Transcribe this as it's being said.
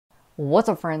What's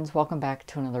up friends, welcome back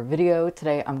to another video.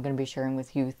 Today I'm going to be sharing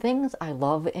with you things I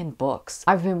love in books.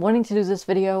 I've been wanting to do this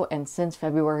video, and since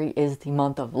February is the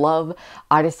month of love,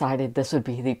 I decided this would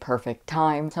be the perfect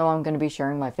time. So I'm going to be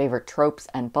sharing my favorite tropes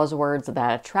and buzzwords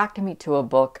that attracted me to a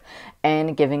book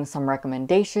and giving some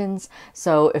recommendations.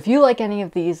 So if you like any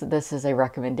of these, this is a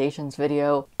recommendations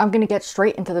video. I'm going to get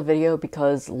straight into the video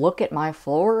because look at my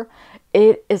floor.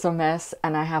 It is a mess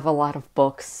and I have a lot of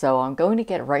books, so I'm going to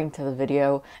get right into the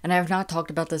video. And I have not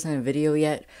talked about this in a video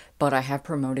yet, but I have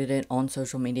promoted it on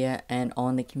social media and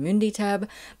on the community tab.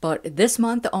 But this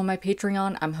month on my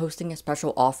Patreon, I'm hosting a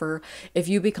special offer. If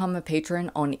you become a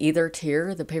patron on either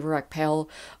tier, the Paperback Pal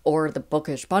or the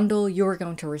Bookish Bundle, you are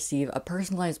going to receive a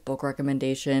personalized book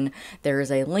recommendation. There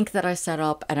is a link that I set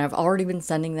up and I've already been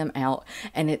sending them out,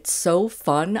 and it's so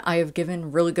fun. I have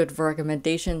given really good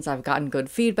recommendations. I've gotten good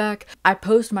feedback. I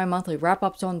post my monthly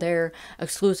wrap-ups on there,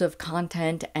 exclusive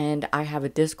content, and I have a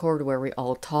Discord where we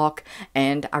all talk,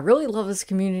 and I really love this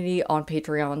community on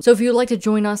Patreon. So if you'd like to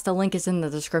join us, the link is in the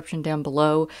description down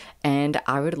below, and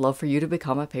I would love for you to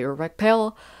become a Paperback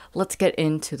Pal. Let's get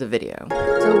into the video.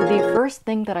 So the first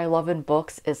thing that I love in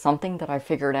books is something that I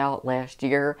figured out last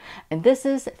year, and this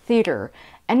is theater.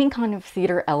 Any kind of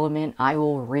theater element I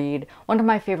will read. One of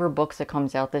my favorite books that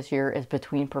comes out this year is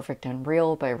Between Perfect and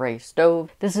Real by Ray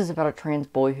Stove. This is about a trans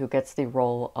boy who gets the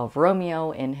role of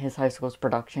Romeo in his high school's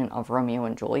production of Romeo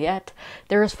and Juliet.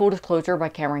 There is Full Disclosure by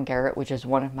Cameron Garrett, which is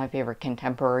one of my favorite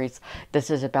contemporaries. This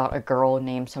is about a girl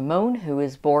named Simone who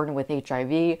is born with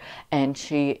HIV, and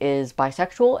she is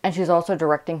bisexual, and she's also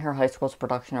directing her high school's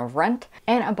production of Rent.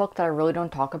 And a book that I really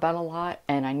don't talk about a lot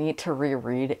and I need to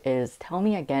reread is Tell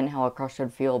Me Again How a Crush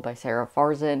Should Feel by Sarah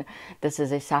Farzan. This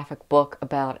is a sapphic book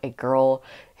about a girl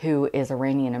who is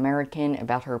Iranian American,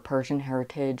 about her Persian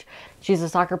heritage. She's a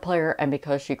soccer player, and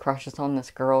because she crushes on this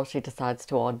girl, she decides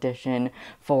to audition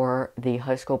for the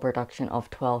high school production of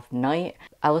 12th Night.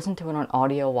 I listened to it on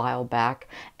audio a while back,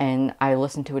 and I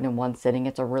listened to it in one sitting.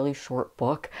 It's a really short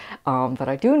book, but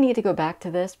I do need to go back to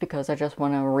this because I just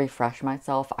want to refresh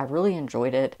myself. I really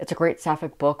enjoyed it. It's a great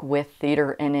sapphic book with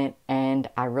theater in it, and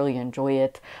I really enjoy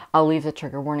it. I'll leave the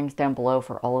trigger warnings down below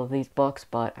for all of these books,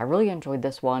 but I really enjoyed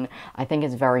this one. I think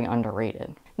it's very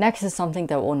underrated. Next is something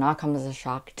that will not come as a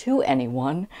shock to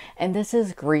anyone, and this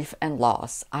is grief and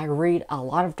loss. I read a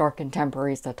lot of dark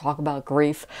contemporaries that talk about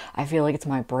grief. I feel like it's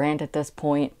my brand at this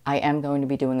point. I am going to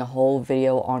be doing a whole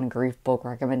video on grief book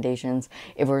recommendations.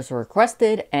 It was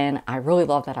requested, and I really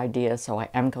love that idea, so I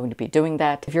am going to be doing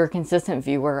that. If you're a consistent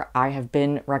viewer, I have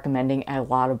been recommending a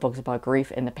lot of books about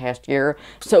grief in the past year,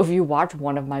 so if you watch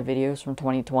one of my videos from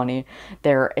 2020,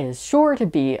 there is sure to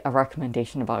be a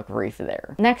recommendation about grief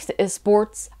there. Next is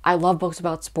sports. I love books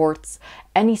about sports.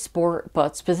 Any sport,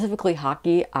 but specifically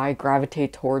hockey. I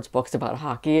gravitate towards books about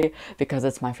hockey because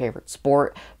it's my favorite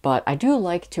sport, but I do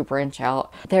like to branch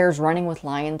out. There's Running with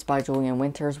Lions by Julian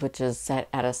Winters, which is set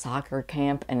at a soccer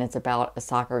camp, and it's about a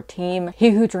soccer team.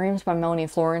 He Who Dreams by Melanie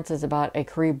Florence is about a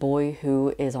Cree boy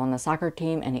who is on the soccer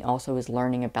team, and he also is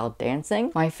learning about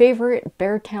dancing. My favorite,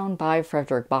 Beartown by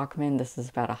Frederick Bachman. This is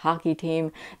about a hockey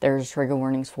team. There's trigger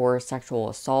warnings for sexual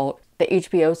assault. The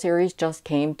HBO series just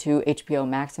came to HBO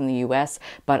Max in the US,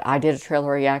 but I did a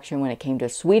trailer reaction when it came to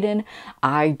Sweden.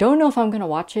 I don't know if I'm gonna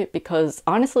watch it because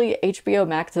honestly, HBO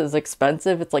Max is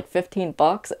expensive. It's like 15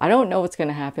 bucks. I don't know what's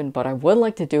gonna happen, but I would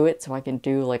like to do it so I can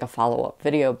do like a follow-up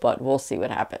video, but we'll see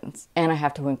what happens. And I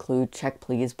have to include Check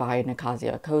Please by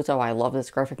Nakasia Kozo. I love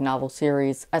this graphic novel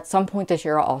series. At some point this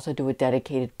year, I'll also do a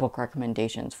dedicated book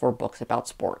recommendations for books about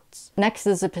sports. Next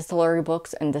is epistolary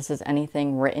books, and this is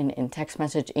anything written in text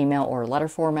message, email, or letter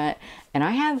format, and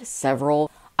I have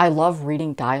several. I love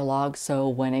reading dialogue, so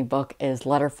when a book is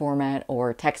letter format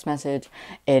or text message,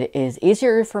 it is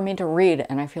easier for me to read,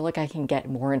 and I feel like I can get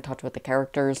more in touch with the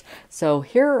characters. So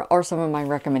here are some of my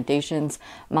recommendations.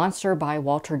 Monster by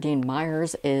Walter Dean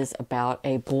Myers is about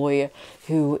a boy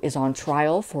who is on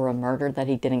trial for a murder that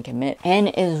he didn't commit and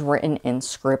is written in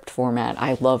script format.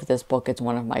 I love this book. It's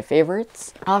one of my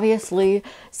favorites. Obviously,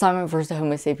 Simon vs. the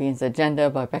Homo Sapiens Agenda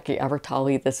by Becky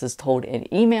Abertali. This is told in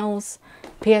emails.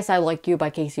 P.S. I Like You by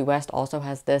Casey West also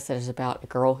has this. It is about a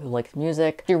girl who likes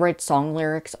music. She writes song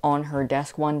lyrics on her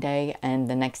desk one day, and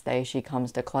the next day she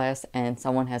comes to class and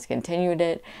someone has continued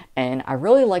it. And I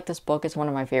really like this book. It's one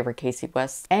of my favorite Casey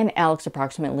West. And Alex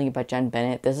Approximately by Jen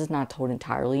Bennett. This is not told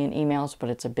entirely in emails, but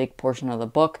it's a big portion of the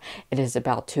book. It is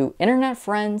about two internet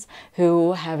friends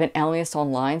who have an alias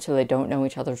online, so they don't know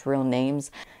each other's real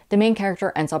names. The main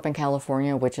character ends up in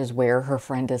California, which is where her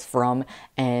friend is from,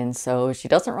 and so she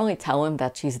doesn't really tell him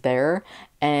that she's there.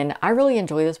 And I really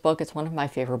enjoy this book. It's one of my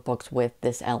favorite books with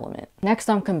this element. Next,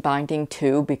 I'm combining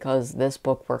two because this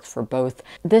book works for both.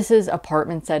 This is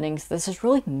apartment settings. This is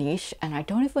really niche and I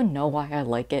don't even know why I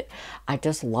like it. I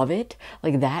just love it.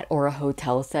 Like that or a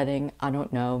hotel setting. I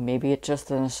don't know. Maybe it's just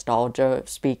the nostalgia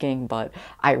speaking, but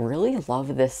I really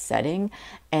love this setting.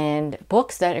 And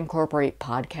books that incorporate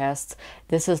podcasts.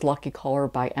 This is Lucky Caller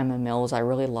by Emma Mills. I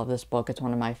really love this book. It's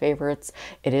one of my favorites.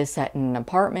 It is set in an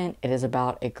apartment. It is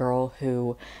about a girl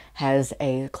who has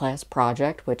a class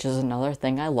project, which is another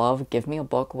thing I love. Give me a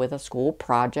book with a school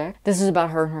project. This is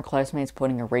about her and her classmates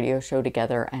putting a radio show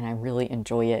together, and I really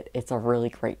enjoy it. It's a really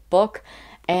great book.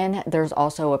 And there's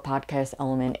also a podcast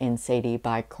element in Sadie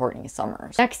by Courtney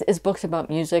Summers. Next is books about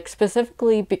music,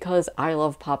 specifically because I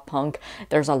love pop punk.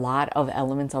 There's a lot of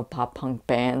elements of pop punk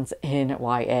bands in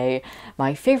YA.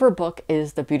 My favorite book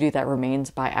is The Beauty That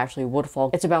Remains by Ashley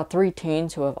Woodfolk. It's about 3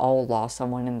 teens who have all lost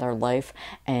someone in their life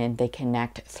and they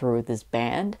connect through this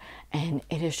band. And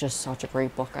it is just such a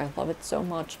great book. I love it so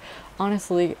much.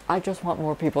 Honestly, I just want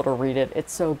more people to read it.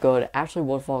 It's so good. Ashley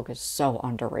Woodfolk is so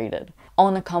underrated.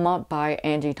 On the Come Up by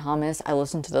Angie Thomas. I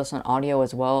listened to this on audio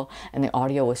as well, and the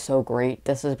audio was so great.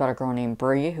 This is about a girl named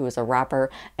Brie who is a rapper,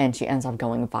 and she ends up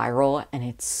going viral, and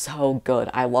it's so good.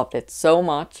 I loved it so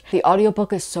much. The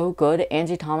audiobook is so good.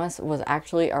 Angie Thomas was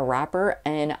actually a rapper,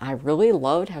 and I really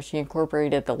loved how she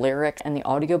incorporated the lyrics and the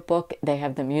audiobook. They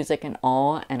have the music and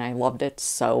all, and I loved it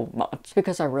so much.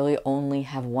 Because I really only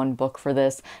have one book for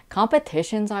this.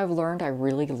 Competitions I've learned I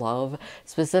really love.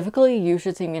 Specifically, You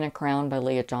Should See Me in a Crown by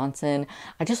Leah Johnson.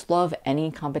 I just love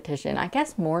any competition. I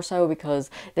guess more so because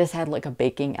this had like a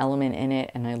baking element in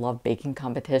it and I love baking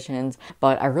competitions,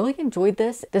 but I really enjoyed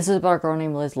this. This is about a girl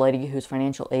named Liz Letty whose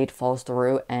financial aid falls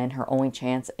through and her only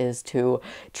chance is to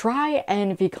try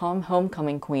and become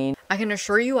homecoming queen. I can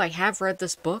assure you I have read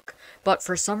this book, but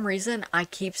for some reason I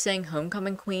keep saying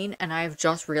homecoming queen and I have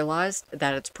just realized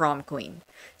that it's prom queen.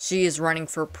 She is running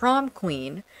for prom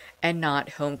queen and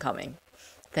not homecoming.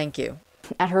 Thank you.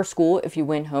 At her school, if you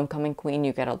win homecoming queen,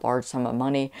 you get a large sum of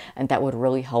money, and that would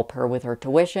really help her with her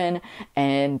tuition.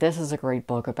 And this is a great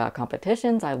book about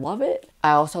competitions. I love it.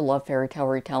 I also love fairy tale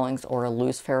retellings or a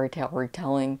loose fairy tale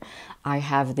retelling. I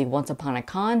have the Once Upon a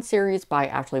Con series by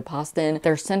Ashley Poston.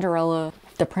 There's Cinderella,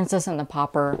 The Princess and the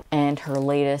Pauper, and her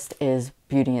latest is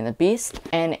Beauty and the Beast,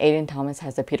 and Aiden Thomas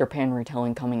has a Peter Pan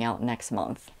retelling coming out next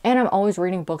month. And I'm always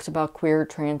reading books about queer,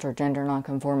 trans, or gender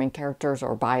non-conforming characters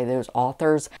or by those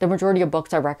authors. The majority of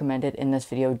books I recommended in this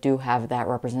video do have that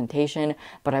representation,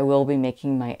 but I will be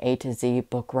making my A to Z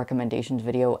book recommendations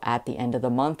video at the end of the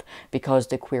month because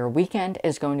the Queer Weekend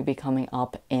is going to be coming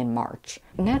up in March.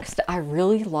 Next, I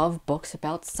really love books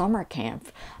about summer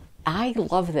camp. I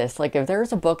love this. Like, if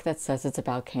there's a book that says it's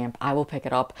about camp, I will pick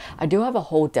it up. I do have a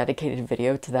whole dedicated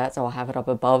video to that, so I'll have it up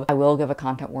above. I will give a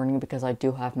content warning because I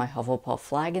do have my Hufflepuff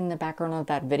flag in the background of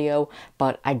that video,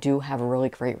 but I do have really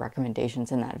great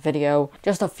recommendations in that video.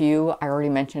 Just a few. I already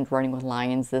mentioned Running with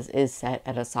Lions. This is set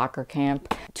at a soccer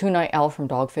camp. Two Night Owl from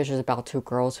Dogfish is about 2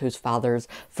 girls whose fathers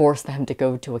force them to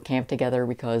go to a camp together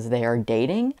because they are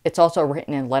dating. It's also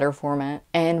written in letter format.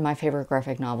 And my favorite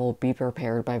graphic novel, Be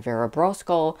Prepared by Vera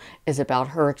Broskol, is about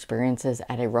her experiences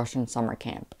at a Russian summer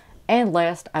camp. And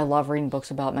last, I love reading books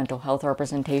about mental health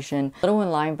representation. Little in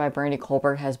Line by Brandy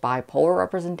Colbert has bipolar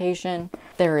representation.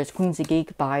 There is Queen's a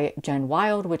Geek by Jen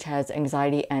Wild, which has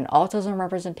anxiety and autism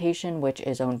representation, which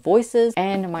is Own Voices.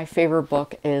 And my favorite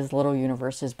book is Little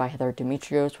Universes by Heather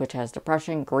Demetrios, which has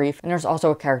depression, grief, and there's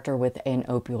also a character with an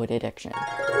opioid addiction.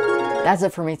 That's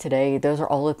it for me today. Those are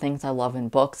all the things I love in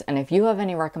books, and if you have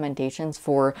any recommendations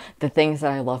for the things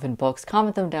that I love in books,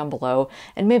 comment them down below,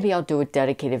 and maybe I'll do a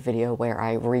dedicated video where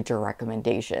I read your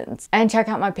recommendations. And check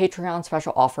out my Patreon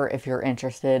special offer if you're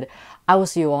interested. I will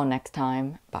see you all next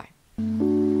time. Bye.